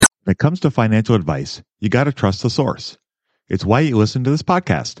When it comes to financial advice, you got to trust the source. It's why you listen to this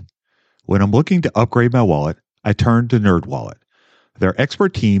podcast. When I'm looking to upgrade my wallet, I turn to NerdWallet. Their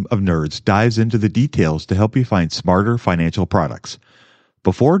expert team of nerds dives into the details to help you find smarter financial products.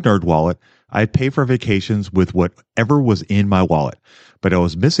 Before NerdWallet, I'd pay for vacations with whatever was in my wallet, but I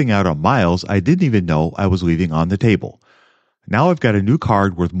was missing out on miles I didn't even know I was leaving on the table. Now I've got a new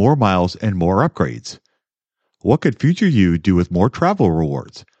card worth more miles and more upgrades. What could future you do with more travel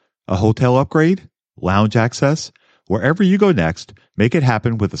rewards? A hotel upgrade? Lounge access? Wherever you go next, make it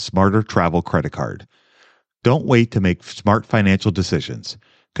happen with a smarter travel credit card. Don't wait to make smart financial decisions.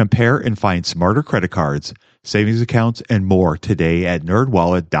 Compare and find smarter credit cards, savings accounts, and more today at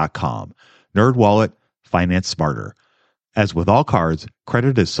nerdwallet.com. NerdWallet, finance smarter. As with all cards,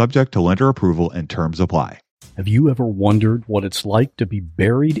 credit is subject to lender approval and terms apply. Have you ever wondered what it's like to be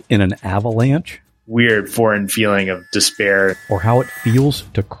buried in an avalanche? Weird foreign feeling of despair. Or how it feels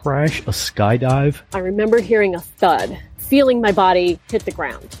to crash a skydive? I remember hearing a thud, feeling my body hit the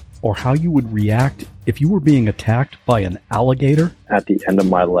ground. Or how you would react if you were being attacked by an alligator? At the end of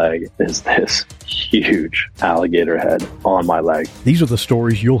my leg is this huge alligator head on my leg. These are the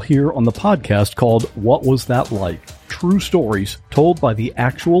stories you'll hear on the podcast called What Was That Like? True stories told by the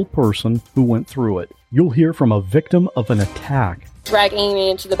actual person who went through it. You'll hear from a victim of an attack. Dragging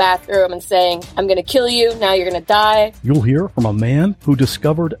me into the bathroom and saying, I'm going to kill you, now you're going to die. You'll hear from a man who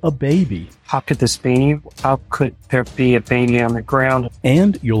discovered a baby. How could this be? How could there be a baby on the ground?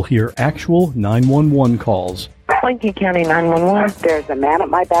 And you'll hear actual 911 calls. Lincoln County 911. There's a man at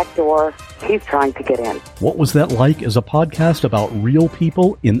my back door. He's trying to get in. What Was That Like is a podcast about real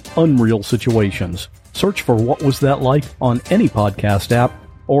people in unreal situations. Search for What Was That Like on any podcast app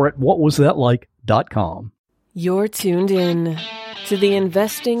or at whatwasthatlike.com. You're tuned in to the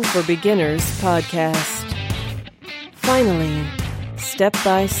Investing for Beginners podcast. Finally,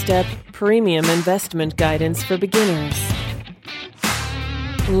 step-by-step premium investment guidance for beginners.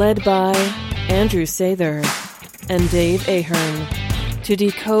 Led by Andrew Sather and Dave Ahern to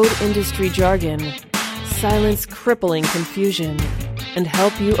decode industry jargon, silence crippling confusion, and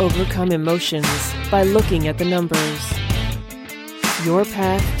help you overcome emotions by looking at the numbers. Your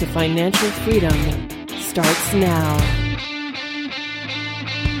path to financial freedom starts now.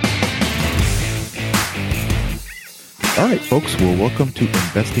 All right, folks. Well, welcome to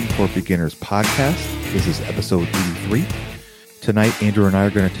Investing for Beginners podcast. This is episode 83. Tonight, Andrew and I are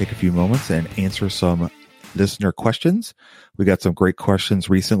going to take a few moments and answer some listener questions. We got some great questions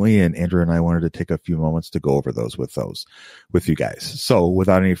recently, and Andrew and I wanted to take a few moments to go over those with you guys. So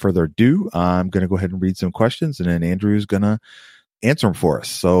without any further ado, I'm going to go ahead and read some questions, and then Andrew's going to answer them for us.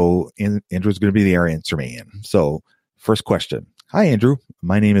 So Andrew's going to be the answer man. So first question. Hi, Andrew.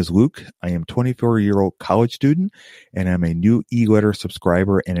 My name is Luke. I am a 24-year-old college student, and I'm a new e-letter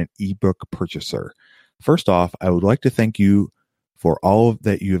subscriber and an ebook purchaser. First off, I would like to thank you for all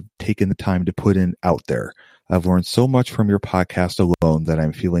that you have taken the time to put in out there. I've learned so much from your podcast alone that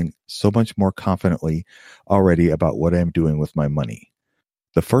I'm feeling so much more confidently already about what I'm doing with my money.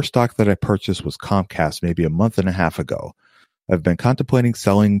 The first stock that I purchased was Comcast maybe a month and a half ago. I've been contemplating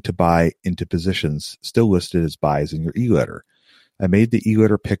selling to buy into positions still listed as buys in your e-letter. I made the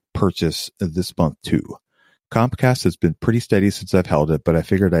e-letter pick purchase this month too. Comcast has been pretty steady since I've held it, but I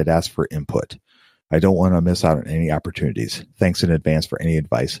figured I'd ask for input. I don't want to miss out on any opportunities. Thanks in advance for any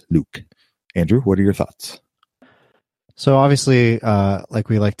advice, Luke. Andrew, what are your thoughts? So obviously, like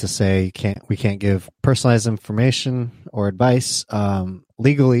we like to say, we can't give personalized information or advice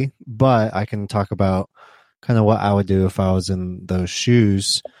legally, but I can talk about kind of what I would do if I was in those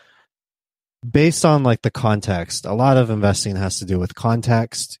shoes. Based on like the context, a lot of investing has to do with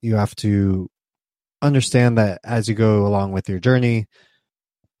context. You have to understand that as you go along with your journey,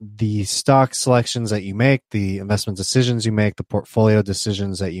 the stock selections that you make, the investment decisions you make, the portfolio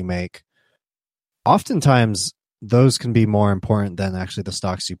decisions that you make, oftentimes those can be more important than actually the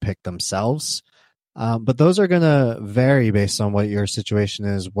stocks you pick themselves. But those are going to vary based on what your situation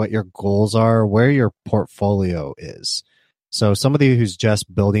is, what your goals are, where your portfolio is. So somebody who's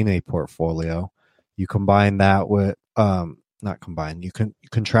just building a portfolio, you combine that with, you can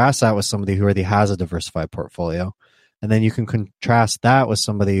contrast that with somebody who already has a diversified portfolio. And then you can contrast that with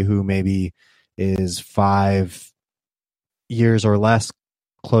somebody who maybe is 5 years or less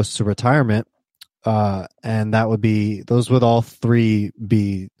close to retirement. And those would all three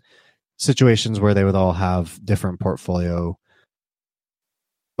be situations where they would all have different portfolio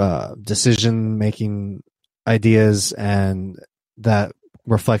decision-making ideas, and that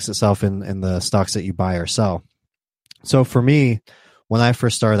reflects itself in the stocks that you buy or sell. So for me, when I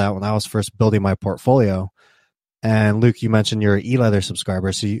first started out, when I was first building my portfolio, And Luke, you mentioned you're an eLeather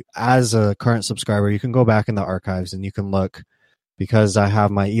subscriber. So as a current subscriber, you can go back in the archives and you can look, because I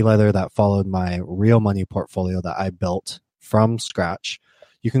have my eLeather that followed my real money portfolio that I built from scratch.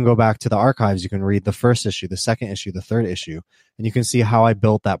 You can go back to the archives. You can read the first issue, the second issue, the third issue, and you can see how I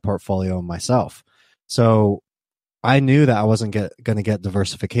built that portfolio myself. So I knew that I wasn't going to get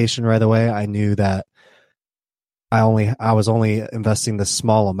diversification right away. I knew that I was only investing this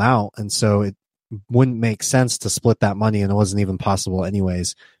small amount, and so it wouldn't make sense to split that money, and it wasn't even possible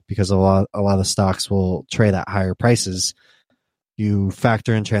anyways, because a lot of stocks will trade at higher prices. You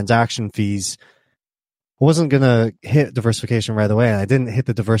factor in transaction fees. I wasn't going to hit diversification right away, and I didn't hit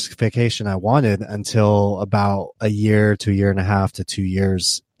the diversification I wanted until about a year to a year and a half to 2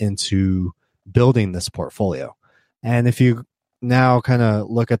 years into building this portfolio. And if you now kind of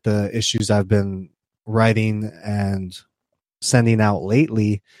look at the issues I've been writing and sending out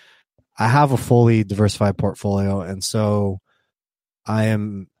lately, I have a fully diversified portfolio, and so I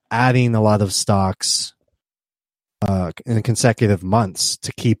am adding a lot of stocks in consecutive months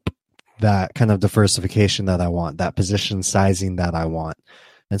to keep that kind of diversification that I want, that position sizing that I want.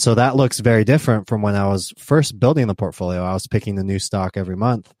 And so that looks very different from when I was first building the portfolio. I was picking a new stock every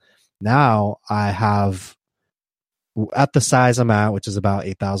month. Now I have, at the size I'm at, which is about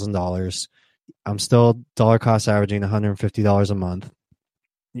 $8,000, I'm still dollar cost averaging $150 a month.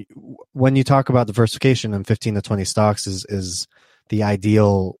 When you talk about diversification, and 15 to 20 stocks is the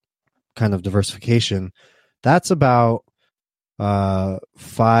ideal kind of diversification, that's about 5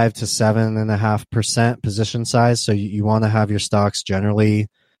 to 7.5% position size. So you want to have your stocks generally,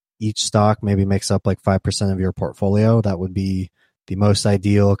 each stock maybe makes up like 5% of your portfolio. That would be the most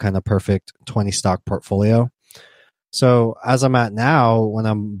ideal kind of perfect 20 stock portfolio. So as I'm at now, when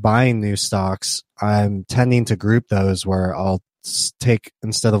I'm buying new stocks, I'm tending to group those where I'll take,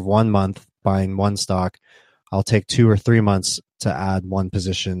 instead of 1 month buying one stock, I'll take 2 or 3 months to add one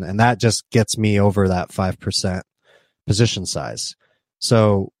position. And that just gets me over that 5% position size.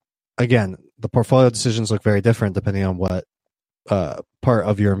 So again, the portfolio decisions look very different depending on what part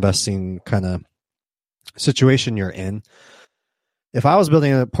of your investing kind of situation you're in. If I was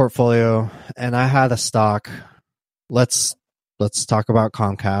building a portfolio and I had a stock, let's talk about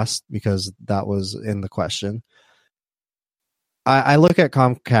Comcast, because that was in the question. I look at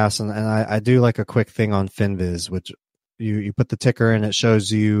Comcast and I do like a quick thing on FinViz, which you put the ticker and it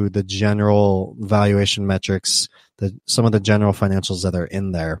shows you the general valuation metrics, some of the general financials that are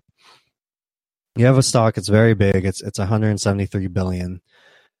in there. You have a stock, it's very big, it's 173 billion.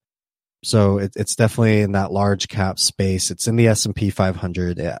 So it's definitely in that large cap space. It's in the S&P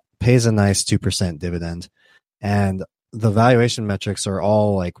 500. It pays a nice 2% dividend. And the valuation metrics are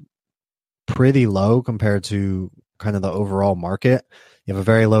all like pretty low compared to kind of the overall market. You have a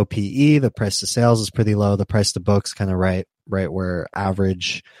very low PE. The price to sales is pretty low. The price to book's kind of right where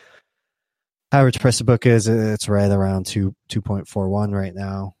average price to book is. It's right around 2.41 right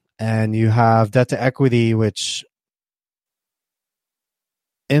now. And you have debt to equity, which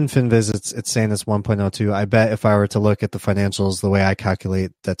in FinViz, it's saying it's 1.02. I bet if I were to look at the financials, the way I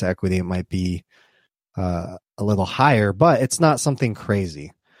calculate debt to equity, it might be a little higher, but it's not something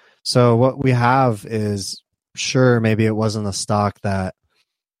crazy. So what we have is, sure, maybe it wasn't a stock that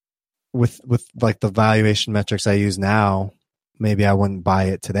with like the valuation metrics I use now, maybe I wouldn't buy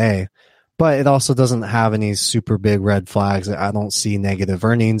it today, but it also doesn't have any super big red flags. I don't see negative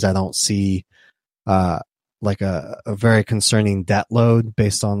earnings. I don't see like a very concerning debt load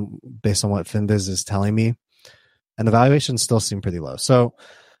based on what FinViz is telling me. And the valuations still seem pretty low. So,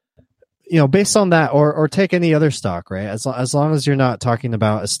 based on that, or take any other stock, right? As long as you're not talking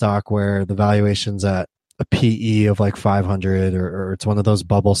about a stock where the valuation's at a PE of like 500, or it's one of those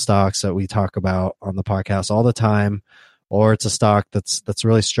bubble stocks that we talk about on the podcast all the time, or it's a stock that's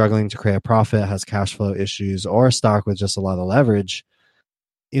really struggling to create a profit, has cash flow issues, or a stock with just a lot of leverage.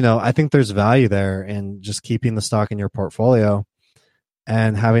 I think there's value there in just keeping the stock in your portfolio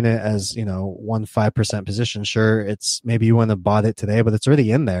and having it as, 5% position. Sure, it's maybe you wouldn't have bought it today, but it's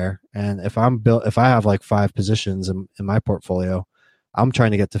already in there. And if I have like 5 positions in my portfolio, I'm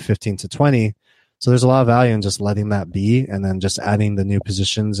trying to get to 15 to 20. So there's a lot of value in just letting that be and then just adding the new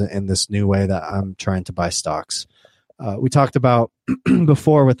positions in this new way that I'm trying to buy stocks. We talked about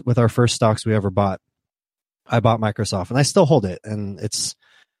before with our first stocks we ever bought. I bought Microsoft and I still hold it, and it's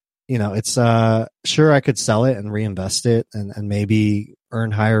sure I could sell it and reinvest it and maybe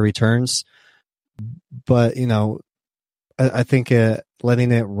earn higher returns. But, I think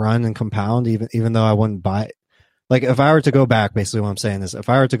letting it run and compound, even though I wouldn't buy it. Like if I were to go back, basically what I'm saying is if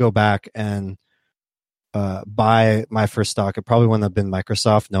I were to go back and buy my first stock, it probably wouldn't have been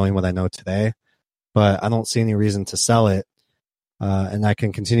Microsoft, knowing what I know today. but I don't see any reason to sell it. And I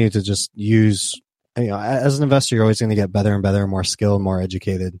can continue to just use, as an investor, you're always going to get better and better, more skilled, more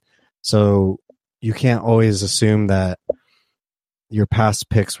educated. So you can't always assume that your past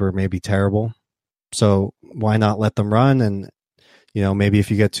picks were maybe terrible. So why not let them run? And, maybe if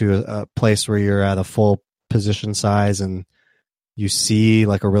you get to a place where you're at a full position size and you see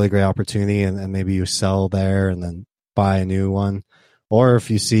like a really great opportunity and maybe you sell there and then buy a new one. Or if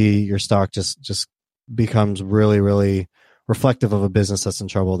you see your stock just becomes really, really reflective of a business that's in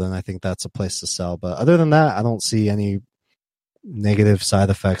trouble, then I think that's a place to sell. But other than that, I don't see any negative side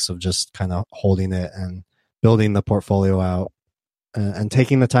effects of just kind of holding it and building the portfolio out and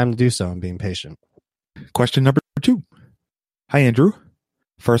taking the time to do so and being patient. Question number 2. Hi, Andrew.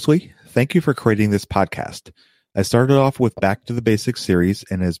 Firstly, thank you for creating this podcast. I started off with Back to the Basics series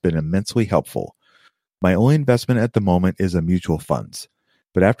and it has been immensely helpful. My only investment at the moment is in mutual funds.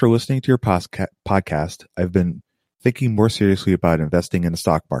 But after listening to your podcast, I've been thinking more seriously about investing in the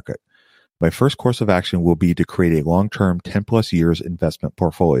stock market. My first course of action will be to create a long-term 10-plus years investment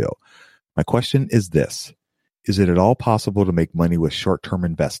portfolio. My question is this. Is it at all possible to make money with short-term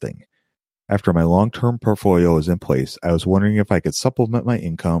investing? After my long-term portfolio is in place, I was wondering if I could supplement my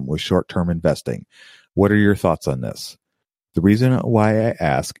income with short-term investing. What are your thoughts on this? The reason why I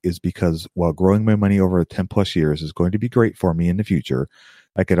ask is because while growing my money over 10-plus years is going to be great for me in the future,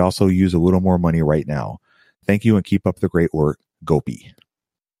 I could also use a little more money right now. Thank you and keep up the great work. Gopi.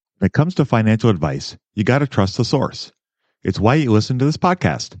 When it comes to financial advice, you got to trust the source. It's why you listen to this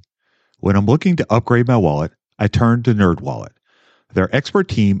podcast. When I'm looking to upgrade my wallet, I turn to NerdWallet. Their expert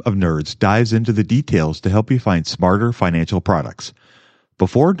team of nerds dives into the details to help you find smarter financial products.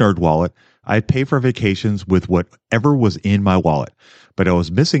 Before NerdWallet, I'd pay for vacations with whatever was in my wallet, but I was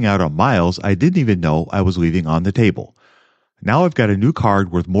missing out on miles I didn't even know I was leaving on the table. Now I've got a new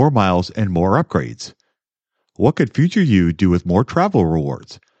card with more miles and more upgrades. What could future you do with more travel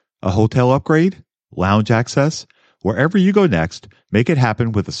rewards? A hotel upgrade? Lounge access? Wherever you go next, make it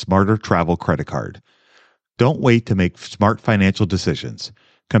happen with a smarter travel credit card. Don't wait to make smart financial decisions.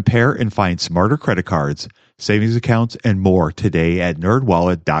 Compare and find smarter credit cards, savings accounts, and more today at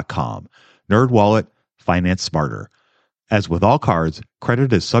nerdwallet.com. NerdWallet, finance smarter. As with all cards,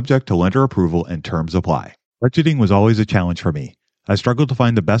 credit is subject to lender approval and terms apply. Budgeting was always a challenge for me. I struggled to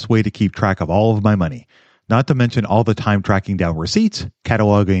find the best way to keep track of all of my money, not to mention all the time tracking down receipts,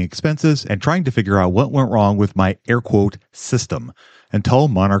 cataloging expenses, and trying to figure out what went wrong with my air quote system until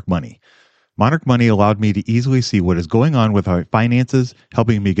Monarch Money. Monarch Money allowed me to easily see what is going on with my finances,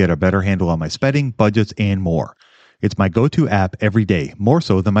 helping me get a better handle on my spending, budgets, and more. It's my go-to app every day, more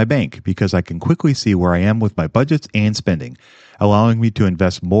so than my bank, because I can quickly see where I am with my budgets and spending, allowing me to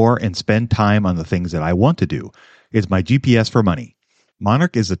invest more and spend time on the things that I want to do. It's my GPS for money.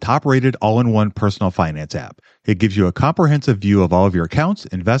 Monarch is the top-rated all-in-one personal finance app. It gives you a comprehensive view of all of your accounts,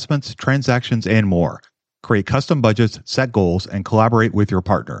 investments, transactions, and more. Create custom budgets, set goals, and collaborate with your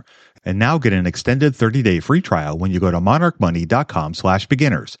partner. And now get an extended 30-day free trial when you go to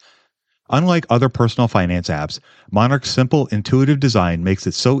monarchmoney.com/beginners. Unlike other personal finance apps, Monarch's simple, intuitive design makes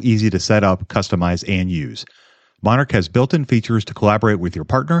it so easy to set up, customize, and use. Monarch has built-in features to collaborate with your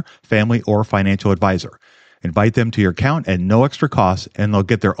partner, family, or financial advisor. Invite them to your account at no extra cost, and they'll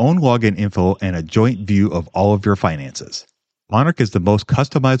get their own login info and a joint view of all of your finances. Monarch is the most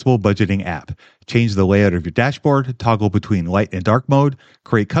customizable budgeting app. Change the layout of your dashboard, toggle between light and dark mode,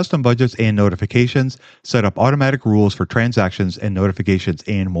 create custom budgets and notifications, set up automatic rules for transactions and notifications,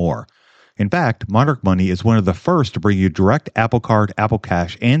 and more. In fact, Monarch Money is one of the first to bring you direct Apple Card, Apple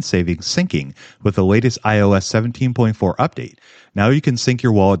Cash, and savings syncing with the latest iOS 17.4 update. Now you can sync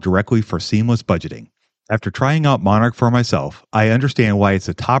your wallet directly for seamless budgeting. After trying out Monarch for myself, I understand why it's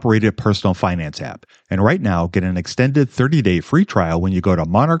a top-rated personal finance app. And right now, get an extended 30-day free trial when you go to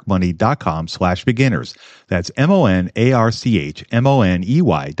monarchmoney.com/beginners. That's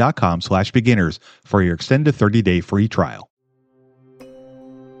monarchmoney.com/beginners for your extended 30-day free trial.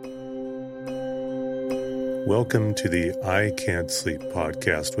 Welcome to the I Can't Sleep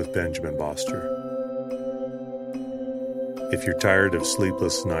podcast with Benjamin Boster. If you're tired of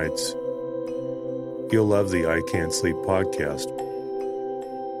sleepless nights, you'll love the I Can't Sleep podcast.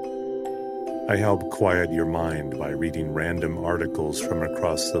 I help quiet your mind by reading random articles from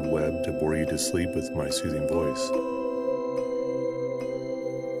across the web to bore you to sleep with my soothing voice.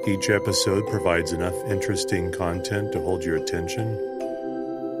 Each episode provides enough interesting content to hold your attention,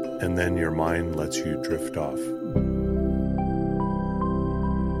 and then your mind lets you drift off.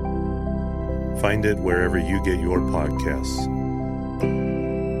 Find it wherever you get your podcasts.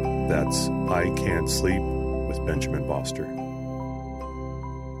 That's I Can't Sleep with Benjamin Boster.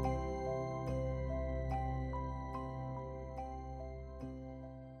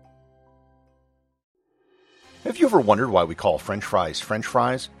 Have you ever wondered why we call French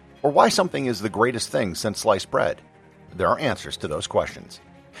fries, or why something is the greatest thing since sliced bread? There are answers to those questions.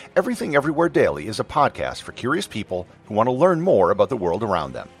 Everything Everywhere Daily is a podcast for curious people who want to learn more about the world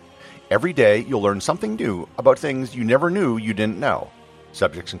around them. Every day, you'll learn something new about things you never knew you didn't know.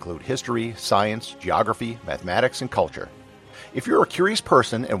 Subjects include history, science, geography, mathematics, and culture. If you're a curious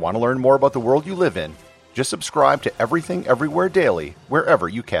person and want to learn more about the world you live in, just subscribe to Everything Everywhere Daily wherever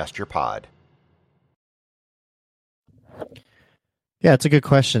you cast your pod. Yeah, it's a good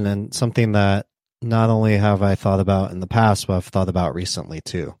question, and something that not only have I thought about in the past, but I've thought about recently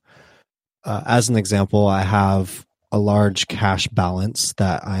too. As an example, I have a large cash balance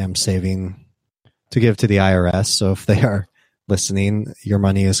that I am saving to give to the IRS. So if they are listening, your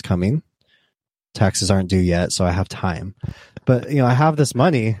money is coming. Taxes aren't due yet, so I have time. But, I have this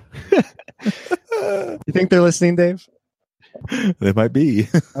money. You think they're listening, Dave? They might be.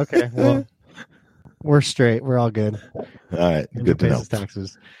 Okay, well, we're straight. We're all good. All right, good to know.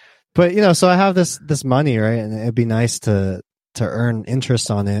 Taxes. But, so I have this money, right? And it'd be nice to earn interest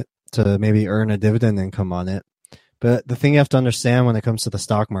on it, to maybe earn a dividend income on it. But the thing you have to understand when it comes to the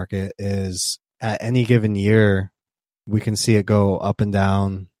stock market is at any given year, we can see it go up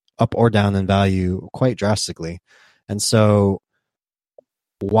or down in value quite drastically. And so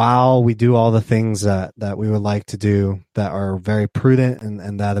while we do all the things that we would like to do that are very prudent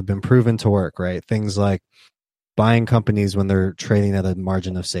and that have been proven to work, right? Things like buying companies when they're trading at a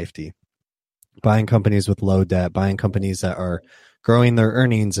margin of safety, buying companies with low debt, buying companies that are growing their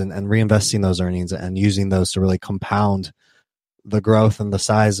earnings and reinvesting those earnings and using those to really compound the growth and the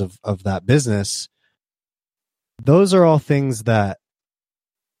size of that business. Those are all things that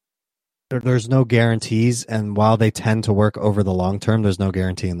there's no guarantees, and while they tend to work over the long term, there's no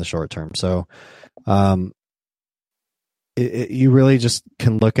guarantee in the short term. So you really just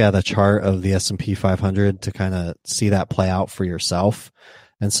can look at a chart of the S&P 500 to kind of see that play out for yourself.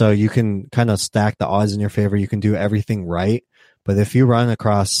 And so you can kind of stack the odds in your favor. You can do everything right. But if you run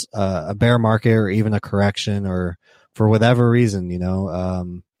across a bear market or even a correction, or for whatever reason,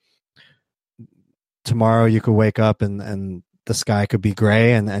 tomorrow you could wake up and the sky could be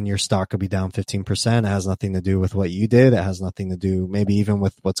gray and your stock could be down 15%. It has nothing to do with what you did. It has nothing to do maybe even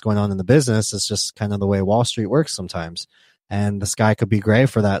with what's going on in the business. It's just kind of the way Wall Street works sometimes. And the sky could be gray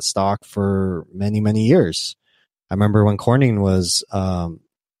for that stock for many, many years. I remember when Corning was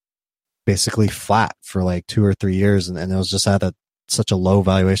basically flat for like 2 or 3 years, and it was just at such a low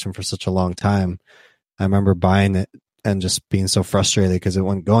valuation for such a long time. I remember buying it and just being so frustrated because it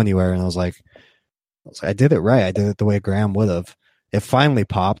wouldn't go anywhere. And I was like, I did it right. I did it the way Graham would have. It finally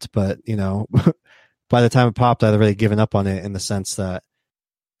popped, but by the time it popped, I'd already given up on it in the sense that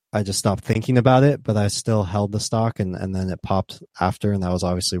I just stopped thinking about it, but I still held the stock, and then it popped after, and that was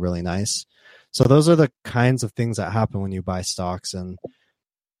obviously really nice. So those are the kinds of things that happen when you buy stocks, and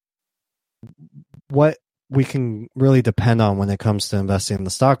what we can really depend on when it comes to investing in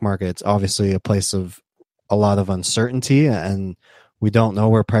the stock market. It's obviously a place of a lot of uncertainty, and we don't know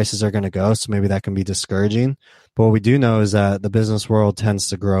where prices are going to go, so maybe that can be discouraging. But what we do know is that the business world tends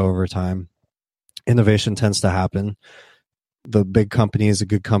to grow over time. Innovation tends to happen. The big companies, the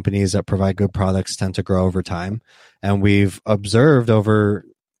good companies that provide good products tend to grow over time. And we've observed over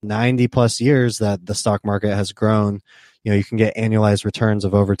 90 plus years that the stock market has grown. You can get annualized returns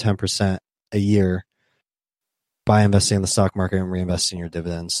of over 10% a year by investing in the stock market and reinvesting your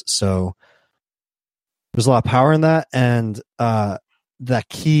dividends. So there's a lot of power in that. And the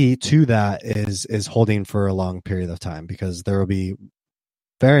key to that is holding for a long period of time, because there will be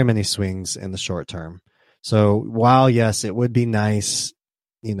very many swings in the short term. So while, yes, it would be nice,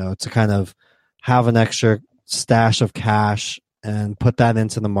 to kind of have an extra stash of cash and put that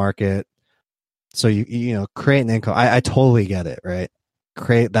into the market, so you create an income. I totally get it, right?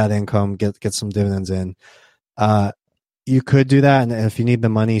 Create that income, get some dividends in. You could do that, and if you need the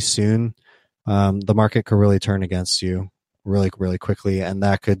money soon, the market could really turn against you really, really quickly, and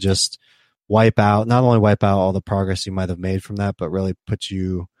that could just not only wipe out all the progress you might have made from that, but really put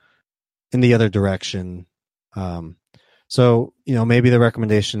you in the other direction. So maybe the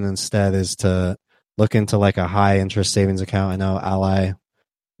recommendation instead is to look into like a high interest savings account. I know Ally,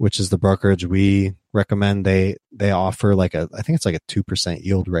 which is the brokerage we recommend, they offer I think it's like a 2%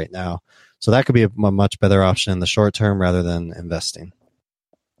 yield right now. So that could be a much better option in the short term rather than investing.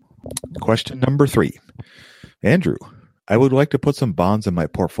 Question number 3. Andrew, I would like to put some bonds in my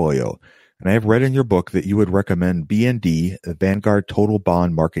portfolio, and I have read in your book that you would recommend BND, the Vanguard Total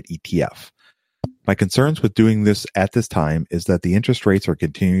Bond Market ETF. My concerns with doing this at this time is that the interest rates are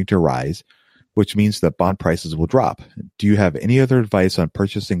continuing to rise, which means that bond prices will drop. Do you have any other advice on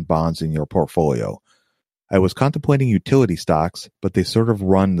purchasing bonds in your portfolio? I was contemplating utility stocks, but they sort of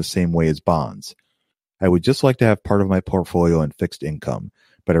run the same way as bonds. I would just like to have part of my portfolio in fixed income,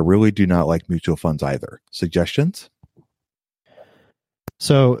 but I really do not like mutual funds either. Suggestions?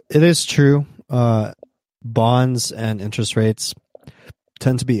 So it is true. Bonds and interest rates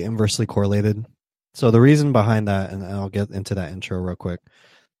tend to be inversely correlated. So the reason behind that, and I'll get into that intro real quick.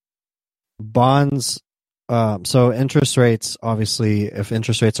 Bonds, so interest rates, obviously, if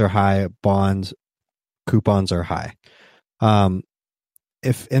interest rates are high, bond coupons are high.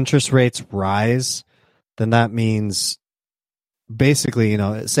 If interest rates rise, then that means basically,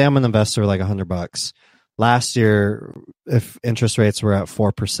 say I'm an investor like $100. Last year, if interest rates were at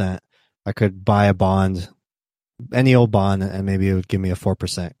 4%, I could buy a bond, any old bond, and maybe it would give me a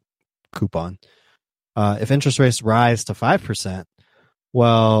 4% coupon. If interest rates rise to 5%,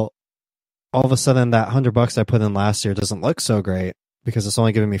 well, all of a sudden that $100 I put in last year doesn't look so great because it's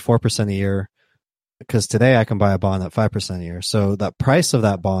only giving me 4% a year. Because today I can buy a bond at 5% a year. So that price of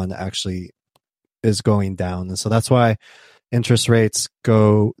that bond actually is going down. And so that's why interest rates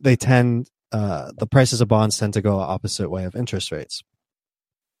the prices of bonds tend to go opposite way of interest rates.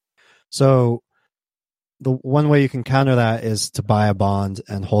 So the one way you can counter that is to buy a bond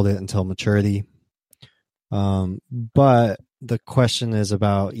and hold it until maturity. But the question is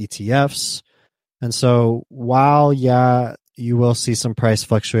about ETFs. And so while, you will see some price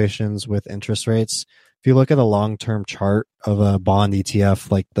fluctuations with interest rates, if you look at a long-term chart of a bond ETF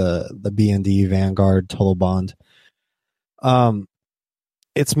like the BND Vanguard Total Bond,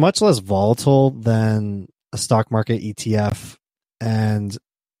 it's much less volatile than a stock market ETF. And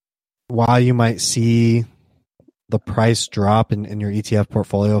while you might see the price drop in your ETF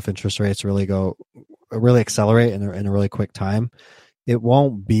portfolio if interest rates really accelerate in a really quick time, it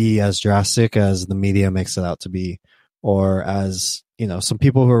won't be as drastic as the media makes it out to be, or as some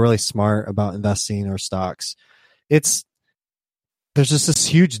people who are really smart about investing or stocks. There's just this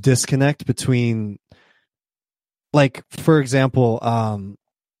huge disconnect between, like, for example,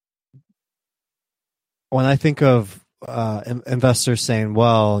 when I think of investors saying,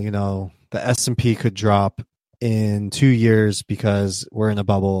 well, the S&P could drop in 2 years because we're in a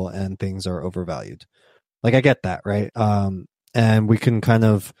bubble and things are overvalued. Like, I get that, right? And we can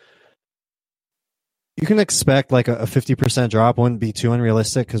you can expect like a 50% drop wouldn't be too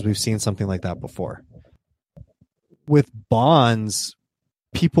unrealistic because we've seen something like that before. With bonds,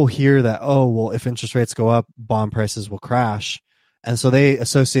 people hear that, oh, well, if interest rates go up, bond prices will crash. And so they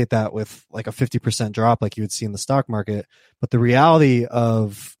associate that with like a 50% drop like you would see in the stock market. But the reality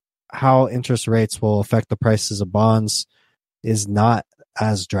of how interest rates will affect the prices of bonds is not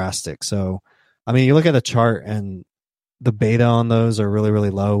as drastic. So, I mean, you look at a chart and the beta on those are really,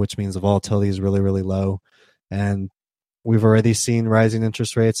 really low, which means the volatility is really, really low. And we've already seen rising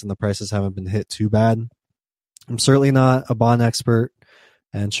interest rates and the prices haven't been hit too bad. I'm certainly not a bond expert,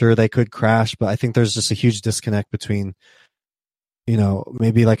 and sure, they could crash, but I think there's just a huge disconnect between,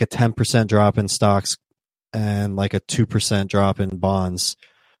 maybe like a 10% drop in stocks and like a 2% drop in bonds,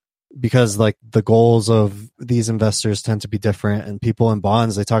 because like the goals of these investors tend to be different. And people in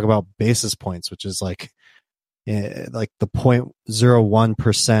bonds, they talk about basis points, which is like the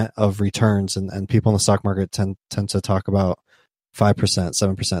 0.01% of returns, and people in the stock market tend to talk about 5%,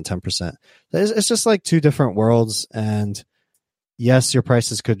 7%, 10%. It's just like two different worlds. And yes, your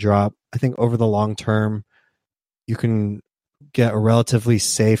prices could drop. I think over the long term, you can get a relatively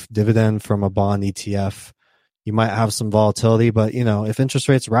safe dividend from a bond ETF. You might have some volatility, but if interest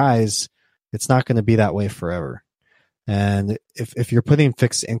rates rise, it's not going to be that way forever. And if you're putting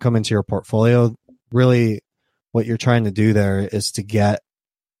fixed income into your portfolio, really what you're trying to do there is to get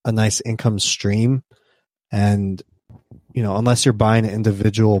a nice income stream. And, unless you're buying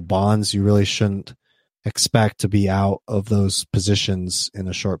individual bonds, you really shouldn't expect to be out of those positions in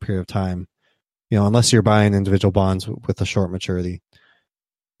a short period of time. Unless you're buying individual bonds with a short maturity,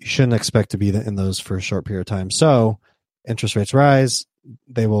 you shouldn't expect to be in those for a short period of time. So interest rates rise,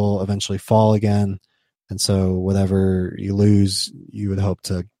 they will eventually fall again. And so whatever you lose, you would hope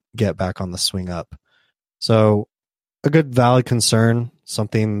to get back on the swing up. So a good valid concern,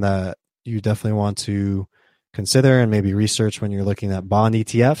 something that you definitely want to consider and maybe research when you're looking at bond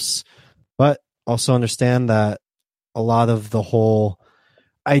ETFs, but also understand that a lot of the whole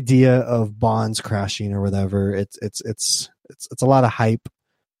idea of bonds crashing or whatever, it's a lot of hype,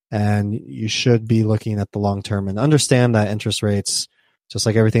 and you should be looking at the long term and understand that interest rates, just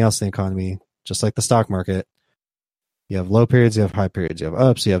like everything else in the economy, just like the stock market, you have low periods, you have high periods, you have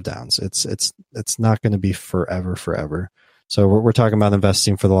ups, you have downs. It's not going to be forever. So we're talking about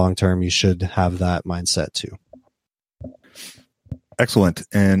investing for the long term. You should have that mindset too. Excellent.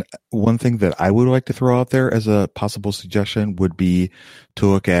 And one thing that I would like to throw out there as a possible suggestion would be to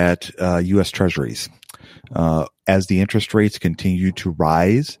look at U.S. Treasuries. As the interest rates continue to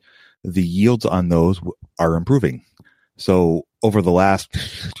rise, the yields on those are improving. So over the last,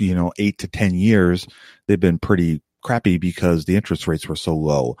 8 to 10 years, they've been pretty crappy because the interest rates were so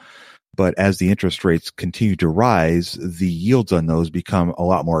low. But as the interest rates continue to rise, the yields on those become a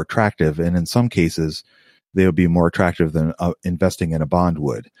lot more attractive. And in some cases, they'll be more attractive than investing in a bond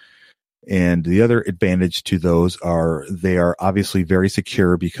would. And the other advantage to those are they are obviously very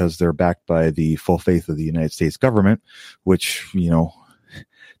secure because they're backed by the full faith of the United States government, which,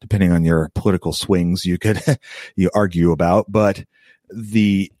 depending on your political swings, you could argue about. But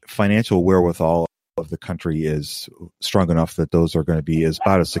the financial wherewithal of the country is strong enough that those are going to be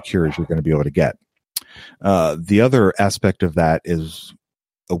about as secure as you're going to be able to get. The other aspect of that is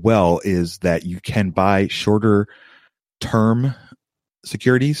that you can buy shorter term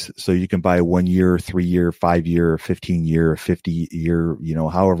securities. So you can buy 1 year, 3 year, 5 year, 15 year, 50 year,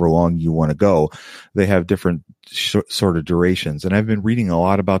 however long you want to go. They have different sort of durations. And I've been reading a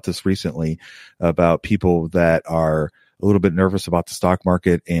lot about this recently about people that are a little bit nervous about the stock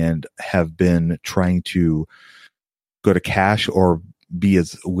market and have been trying to go to cash or be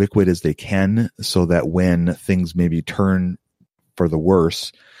as liquid as they can so that when things maybe turn for the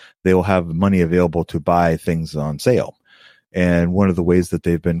worse, they will have money available to buy things on sale. And one of the ways that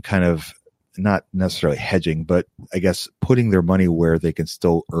they've been kind of not necessarily hedging, but I guess putting their money where they can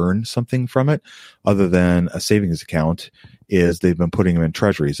still earn something from it other than a savings account is they've been putting them in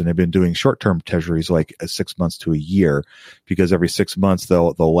treasuries, and they've been doing short-term treasuries like 6 months to a year, because every 6 months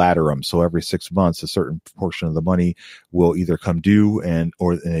they'll ladder them. So every 6 months, a certain portion of the money will either come due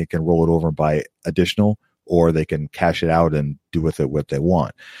or they can roll it over and buy additional, or they can cash it out and do with it what they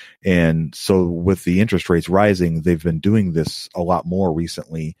want. And so with the interest rates rising, they've been doing this a lot more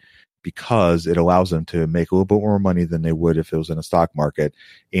recently because it allows them to make a little bit more money than they would if it was in a stock market.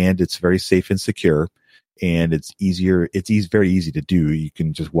 And it's very safe and secure. And it's easier. Very easy to do. You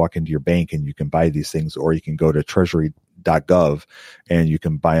can just walk into your bank and you can buy these things, or you can go to treasury.gov and you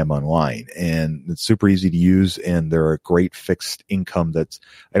can buy them online. And it's super easy to use. And they're a great fixed income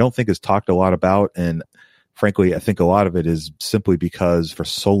I don't think is talked a lot about. And frankly, I think a lot of it is simply because for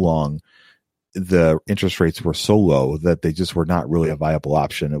so long, the interest rates were so low that they just were not really a viable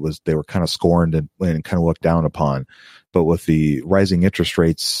option. They were kind of scorned and kind of looked down upon. But with the rising interest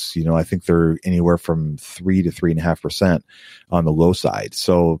rates, I think they're anywhere from 3 to 3.5% on the low side.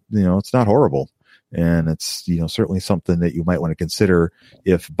 So, it's not horrible. And it's, certainly something that you might want to consider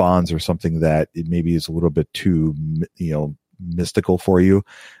if bonds are something that it maybe is a little bit too, mystical for you.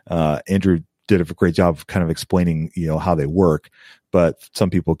 Andrew did a great job of kind of explaining, how they work, but some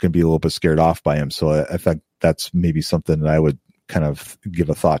people can be a little bit scared off by them. So I think that's maybe something that I would kind of give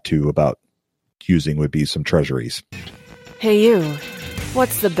a thought to about using would be some treasuries. Hey you,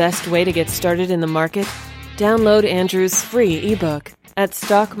 what's the best way to get started in the market? Download Andrew's free ebook at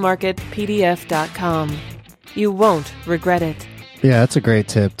stockmarketpdf.com. You won't regret it. Yeah, that's a great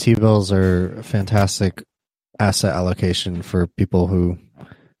tip. T-bills are a fantastic asset allocation for people who,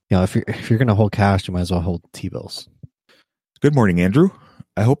 if you're going to hold cash, you might as well hold T-bills. Good morning, Andrew.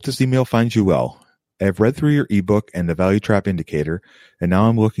 I hope this email finds you well. I have read through your ebook and the value trap indicator, and now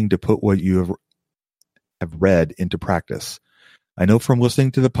I'm looking to put what you have read into practice. I know from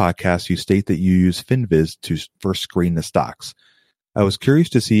listening to the podcast you state that you use FinViz to first screen the stocks. I was curious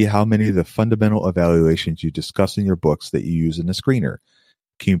to see how many of the fundamental evaluations you discuss in your books that you use in the screener.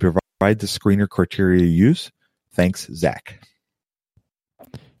 Can you provide the screener criteria you use? Thanks, Zach.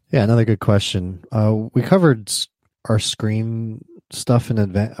 Yeah, another good question. We covered our screen stuff in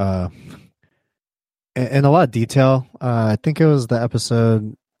a lot of detail. I think it was the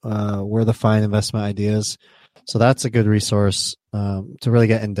episode Where to Find Investment Ideas. So that's a good resource to really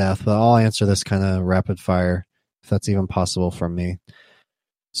get in depth. But I'll answer this kind of rapid fire, if that's even possible from me.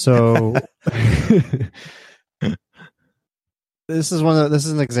 So this is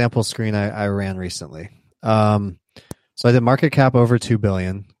an example screen I ran recently. So I did market cap over 2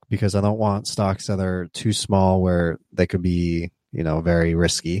 billion because I don't want stocks that are too small where they could be, very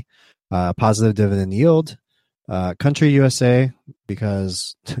risky. Positive dividend yield, country USA,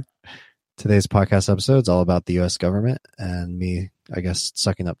 because today's podcast episode is all about the U.S. government and me, I guess,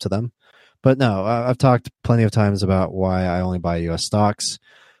 sucking up to them. But no, I've talked plenty of times about why I only buy U.S. stocks.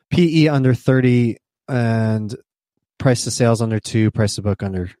 PE under 30 and price to sales under 2, price to book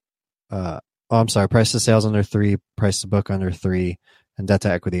under, price to sales under 3, price to book under 3, and debt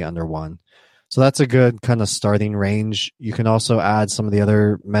to equity under 1. So that's a good kind of starting range. You can also add some of the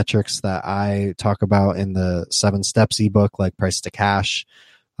other metrics that I talk about in the 7 Steps ebook, like price to cash.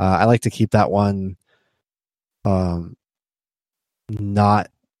 I like to keep that one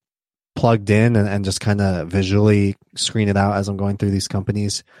not plugged in and just kind of visually screen it out as I'm going through these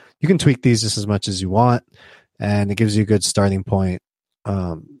companies. You can tweak these just as much as you want, and it gives you a good starting point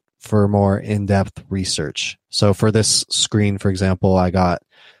for more in-depth research. So for this screen, for example, I got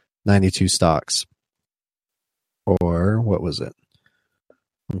 92 stocks. Or what was it?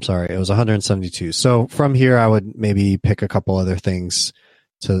 I'm sorry, it was 172. So from here, I would maybe pick a couple other things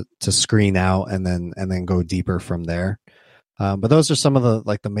to screen out and then go deeper from there. But those are some of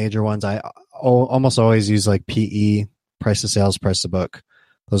the major ones. I almost always use like PE, price to sales, price to book.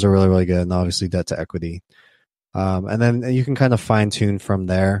 Those are really, really good. And obviously debt to equity. And then you can kind of fine tune from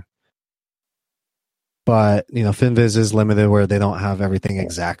there. But, FinViz is limited where they don't have everything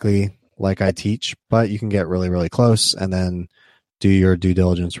exactly like I teach, but you can get really, really close and then do your due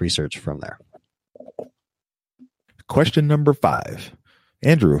diligence research from there. Question number 5.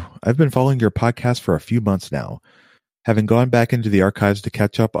 Andrew, I've been following your podcast for a few months now, having gone back into the archives to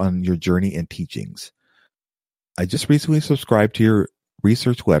catch up on your journey and teachings. I just recently subscribed to your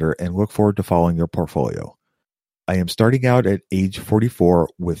research letter and look forward to following your portfolio. I am starting out at age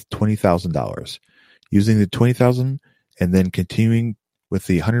 44 with $20,000. Using the $20,000 and then continuing with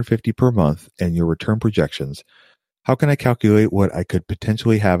the $150 per month and your return projections, how can I calculate what I could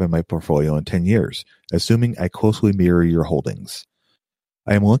potentially have in my portfolio in 10 years, assuming I closely mirror your holdings?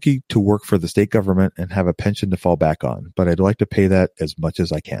 I am lucky to work for the state government and have a pension to fall back on, but I'd like to pay that as much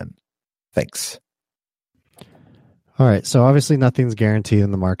as I can. Thanks. All right. So obviously nothing's guaranteed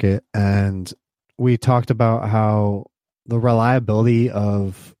in the market. And we talked about how the reliability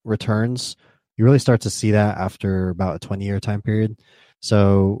of returns, you really start to see that after about a 20-year time period.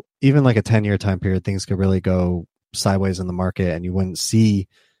 So even like a 10-year time period, things could really go sideways in the market and you wouldn't see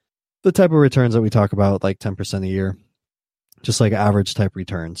the type of returns that we talk about, like 10% a year, just like average type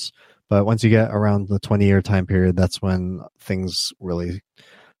returns. But once you get around the 20-year time period, that's when things really,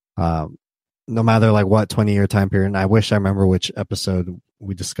 no matter like what 20-year time period, and I wish I remember which episode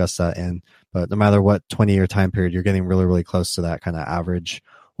we discussed that in, but no matter what 20-year time period, you're getting really, really close to that kind of average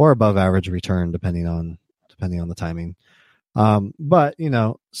or above average return, depending on the timing. But,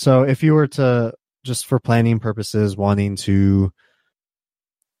 so if you were to, just for planning purposes, wanting to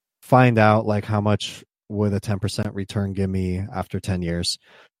find out like how much would a 10% return give me after 10 years,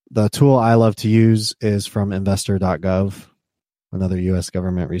 the tool I love to use is from investor.gov, another US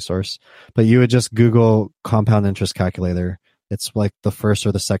government resource. But you would just Google compound interest calculator. It's like the first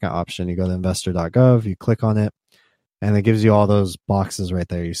or the second option. You go to investor.gov, you click on it, and it gives you all those boxes right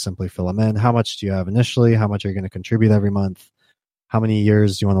there. You simply fill them in. How much do you have initially? How much are you going to contribute every month? How many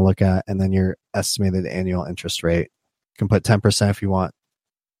years do you want to look at? And then your estimated annual interest rate. You can put 10% if you want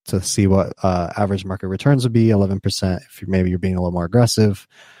to see what average market returns would be, 11% if you're being a little more aggressive,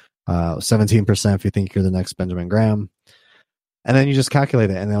 17% if you think you're the next Benjamin Graham. And then you just calculate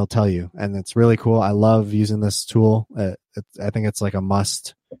it and it'll tell you. And it's really cool. I love using this tool. I think it's like a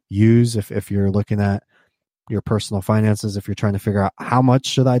must use if you're looking at your personal finances, if you're trying to figure out how much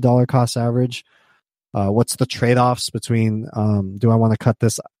should I dollar cost average, what's the trade-offs between do I want to cut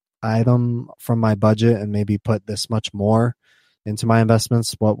this item from my budget and maybe put this much more into my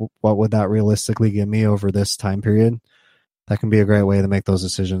investments? What would that realistically give me over this time period? That can be a great way to make those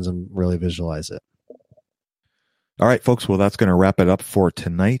decisions and really visualize it. All right, folks. Well, that's going to wrap it up for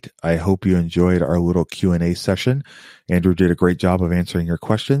tonight. I hope you enjoyed our little Q&A session. Andrew did a great job of answering your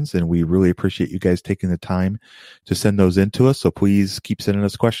questions, and we really appreciate you guys taking the time to send those in to us. So please keep sending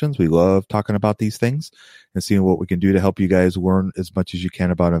us questions. We love talking about these things and seeing what we can do to help you guys learn as much as you can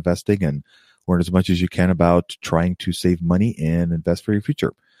about investing and learn as much as you can about trying to save money and invest for your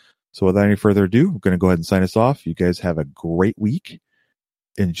future. So without any further ado, I'm going to go ahead and sign us off. You guys have a great week.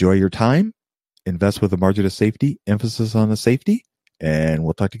 Enjoy your time. Invest with a margin of safety, emphasis on the safety, and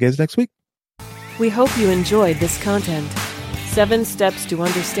we'll talk to you guys next week. We hope you enjoyed this content. 7 Steps to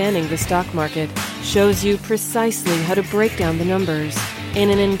Understanding the Stock Market shows you precisely how to break down the numbers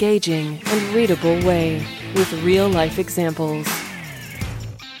in an engaging and readable way with real-life examples.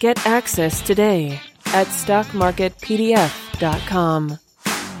 Get access today at stockmarketpdf.com.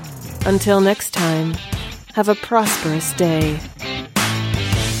 Until next time, have a prosperous day.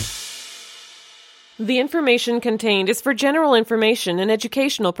 The information contained is for general information and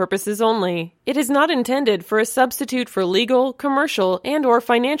educational purposes only. It is not intended for a substitute for legal, commercial, and/or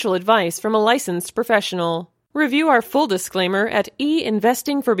financial advice from a licensed professional. Review our full disclaimer at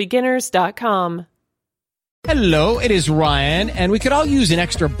einvestingforbeginners.com. Hello, it is Ryan, and we could all use an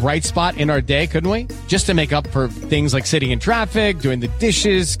extra bright spot in our day, couldn't we? Just to make up for things like sitting in traffic, doing the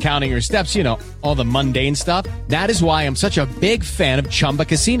dishes, counting your steps, you know, all the mundane stuff. That is why I'm such a big fan of Chumba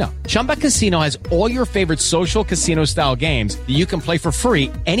Casino. Chumba Casino has all your favorite social casino-style games that you can play for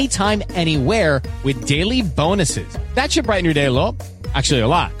free anytime, anywhere with daily bonuses. That should brighten your day a little. Actually, a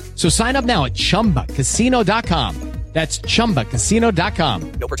lot. So sign up now at ChumbaCasino.com. That's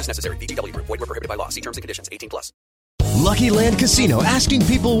ChumbaCasino.com. No purchase necessary. VGW Group. Void where prohibited by law. See terms and conditions. 18+. Lucky Land Casino, asking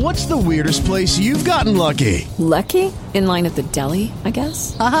people, what's the weirdest place you've gotten lucky? Lucky? In line at the deli, I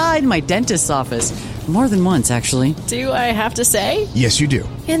guess? Aha, in my dentist's office. More than once, actually. Do I have to say? Yes, you do.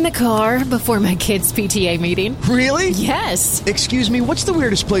 In the car before my kids' PTA meeting. Really? Yes. Excuse me, what's the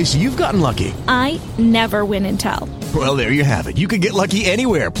weirdest place you've gotten lucky? I never win and tell. Well, there you have it. You can get lucky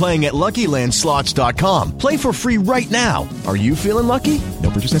anywhere, playing at LuckyLandSlots.com. Play for free right now. Are you feeling lucky? No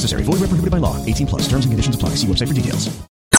purchase necessary. Void where prohibited by law. 18+. Terms and conditions apply. See website for details.